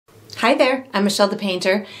Hi there, I'm Michelle the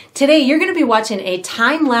Painter. Today you're going to be watching a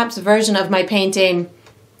time-lapse version of my painting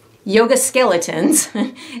Yoga Skeletons.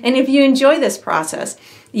 And if you enjoy this process,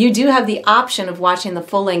 you do have the option of watching the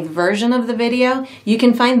full-length version of the video. You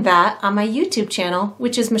can find that on my YouTube channel,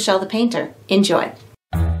 which is Michelle the Painter. Enjoy.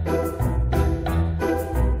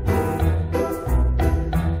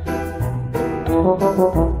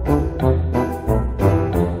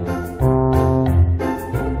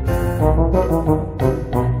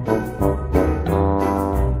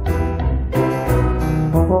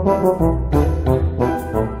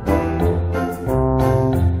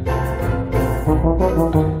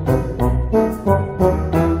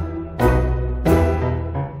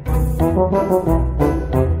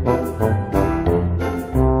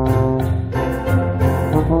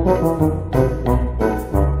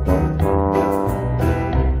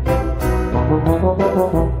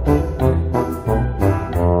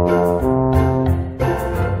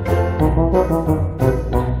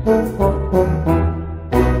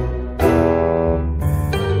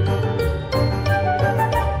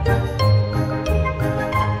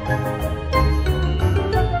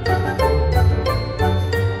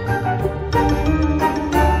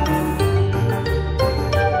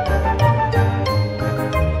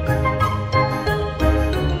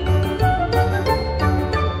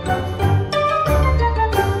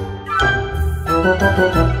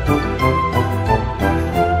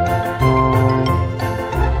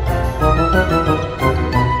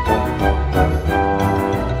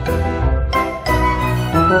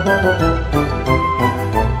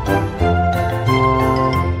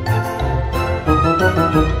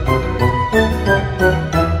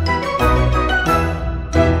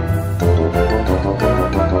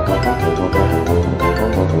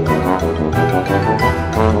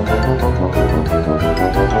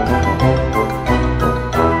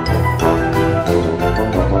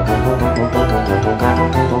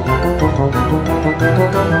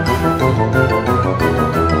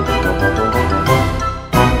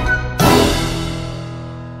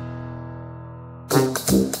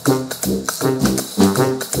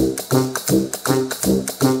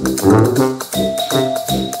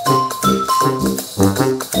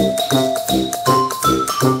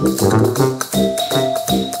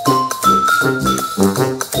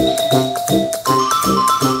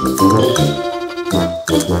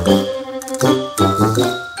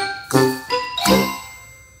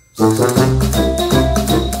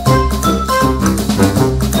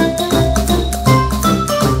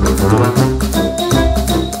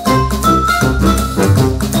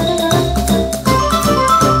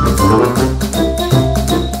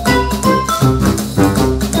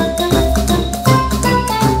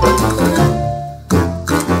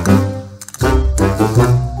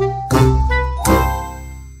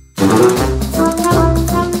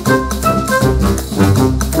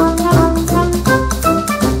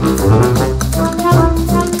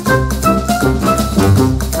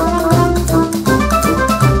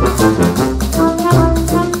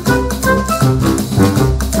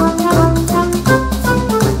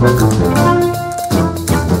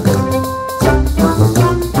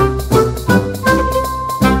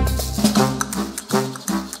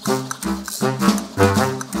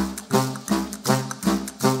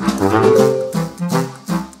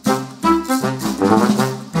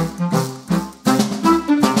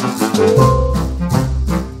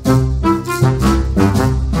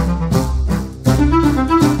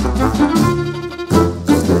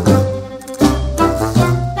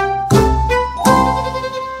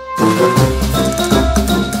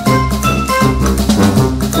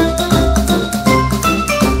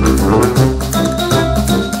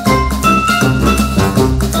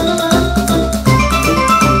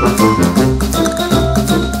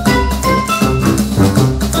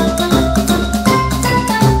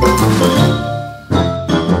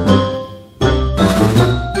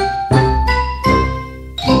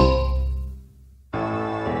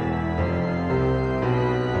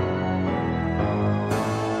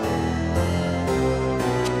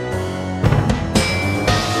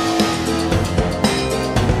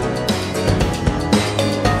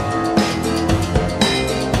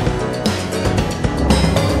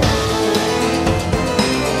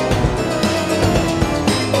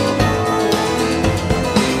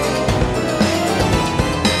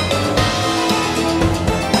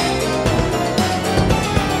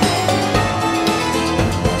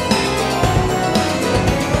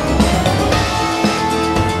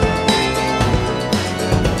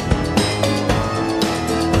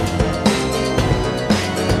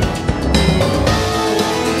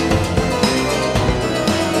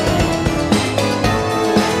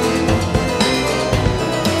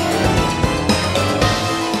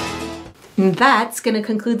 And that's going to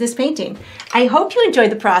conclude this painting. I hope you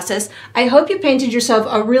enjoyed the process. I hope you painted yourself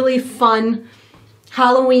a really fun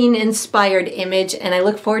Halloween-inspired image, and I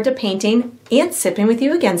look forward to painting and sipping with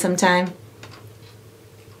you again sometime.